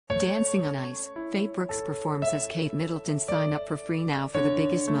Dancing on Ice, Faye Brookes performs as Kate Middleton. Sign up for free now for the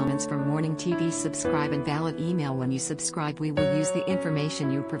biggest moments from morning TV. Subscribe and valid email. When you subscribe, we will use the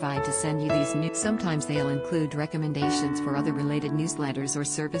information you provide to send you these news. Sometimes they'll include recommendations for other related newsletters or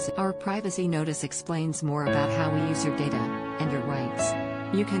services. Our privacy notice explains more about how we use your data and your rights.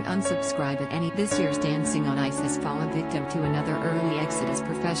 You can unsubscribe at any. This year's Dancing on Ice has fallen victim to another early exit as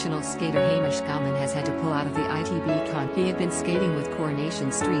professional skater Hamish Gaman has had to pull out of the ITB con. He had been skating with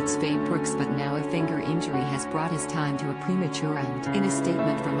Coronation Street's Faye Brookes, but now a finger injury has brought his time to a premature end. In a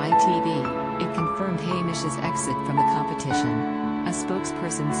statement from ITB, it confirmed Hamish's exit from the competition. A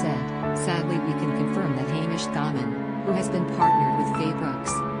spokesperson said, "Sadly, we can confirm that Hamish Gaman, who has been partnered with Faye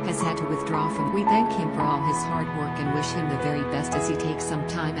Brookes, has had to withdraw from. We thank him for all his hard work and wish him the very best as he takes some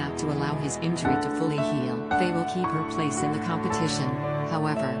time out to allow his injury to fully heal. Faye will keep her place in the competition,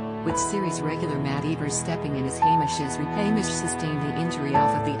 however, with series regular Matt Evers stepping in as Hamish sustained the injury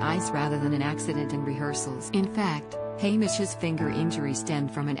off of the ice rather than an accident in rehearsals. In fact, Hamish's finger injury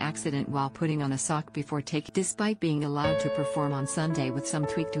stemmed from an accident while putting on a sock before taking. Despite being allowed to perform on Sunday with some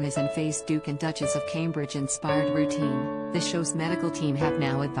tweak to his and Faye's Duke and Duchess of Cambridge-inspired routine, the show's medical team have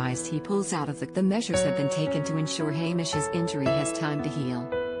now advised he pulls out of the measures have been taken to ensure Hamish's injury has time to heal.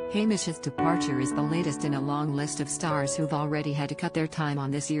 Hamish's departure is the latest in a long list of stars who've already had to cut their time on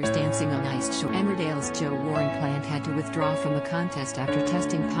this year's Dancing on Ice show. Emmerdale's Joe Warrenplant had to withdraw from the contest after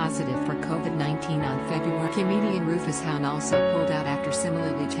testing positive for COVID-19 on February. Comedian Rufus Hound also pulled out after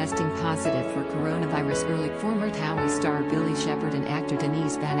similarly testing positive for coronavirus early. Former Towie star Billy Shepherd and actor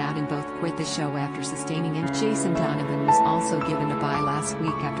Denise Van Outen both quit the show after sustaining injury. Jason Donovan was also given a bye last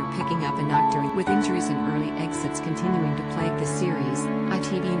week after picking up a knock during. With injuries and early exits continuing to plague the series,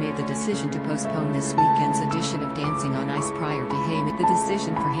 ITV made the decision to postpone this weekend's edition of Dancing on Ice prior to Hamish. The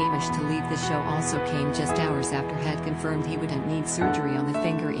decision for Hamish to leave the show also came just hours after he had confirmed he wouldn't need surgery on the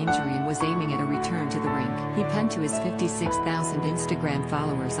finger injury and was aiming at a return to the rink. He penned to his 56,000 Instagram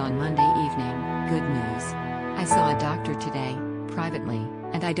followers on Monday evening, "Good news. I saw a doctor today, privately,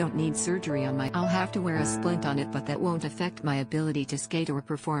 and I don't need surgery on my. I'll have to wear a splint on it, but that won't affect my ability to skate or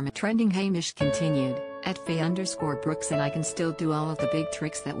perform." Trending Hamish continued, at Faye_Brookes, and I can still do all of the big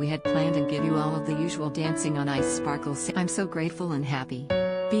tricks that we had planned and give you all of the usual Dancing on Ice sparkles. I'm so grateful and happy.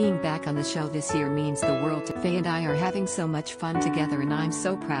 Being back on the show this year means the world to Faye, and I are having so much fun together and I'm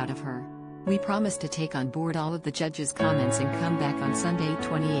so proud of her. We promise to take on board all of the judges' comments and come back on Sunday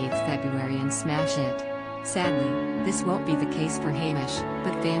 28 February and smash it. Sadly, this won't be the case for Hamish,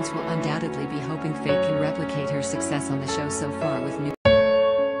 but fans will undoubtedly be hoping Faye can replicate her success on the show so far with new